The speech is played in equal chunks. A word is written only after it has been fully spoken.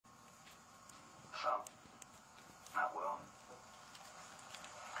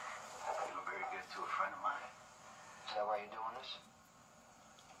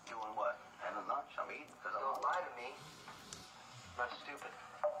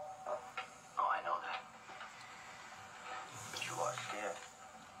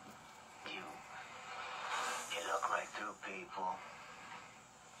new people,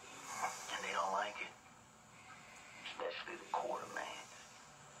 and they don't like it, especially the quarterman.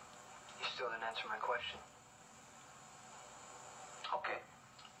 You still didn't answer my question. Okay.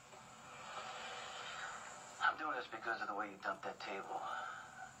 I'm doing this because of the way you dumped that table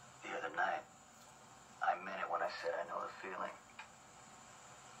the other night. I meant it when I said I know the feeling.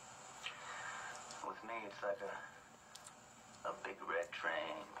 With me, it's like a big red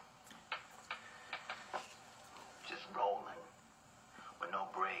train. Just rolling with no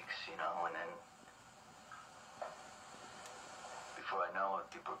brakes, you know, and then before I know it,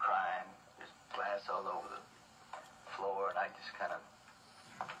 people are crying. There's glass all over the floor, and I just kind of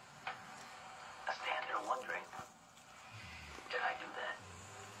stand there wondering, did I do that?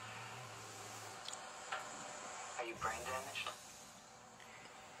 Are you brain damaged?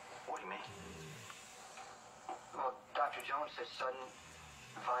 What do you mean? Well, Dr. Jones says sudden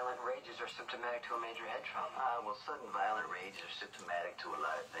violent rages are symptomatic to a major head trauma. Well, sudden violent rages are symptomatic to a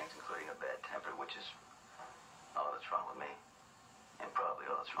lot of things, including a bad temper, which is all that's wrong with me. And probably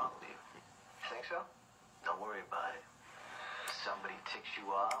all that's wrong with you. Think so? Don't worry about it. If somebody ticks you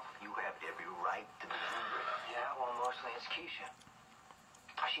off, you have every right to be angry. Yeah, well, mostly it's Keisha.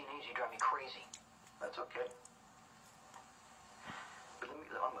 She needs you, drive me crazy. That's okay. But let me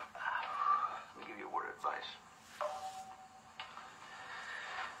give you a word of advice.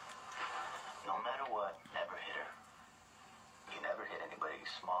 No matter what, never hit her. You never hit anybody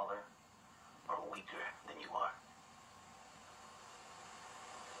smaller or weaker than you are.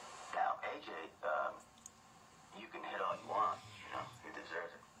 Now, AJ, you can hit all you want. You know, he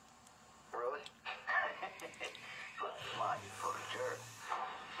deserves it. Really? But come on, you total jerk.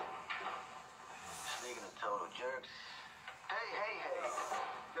 Speaking of total jerks, hey.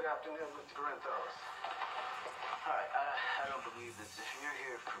 Good afternoon, Mr. Corinthos. All right, I don't believe this. If you're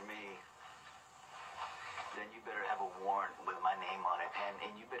here for me, then you better have a warrant with my name on it,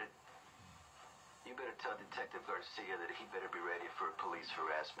 and you better tell Detective Garcia that he better be ready for a police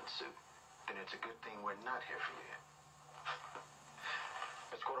harassment suit. Then it's a good thing we're not here for you.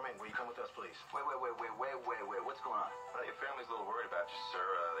 Mr. Quartermain, will you come with us, please? Wait. What's going on? Well, your family's a little worried about you, sir.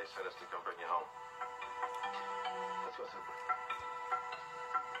 They sent us to come bring you home. Let's go, sir.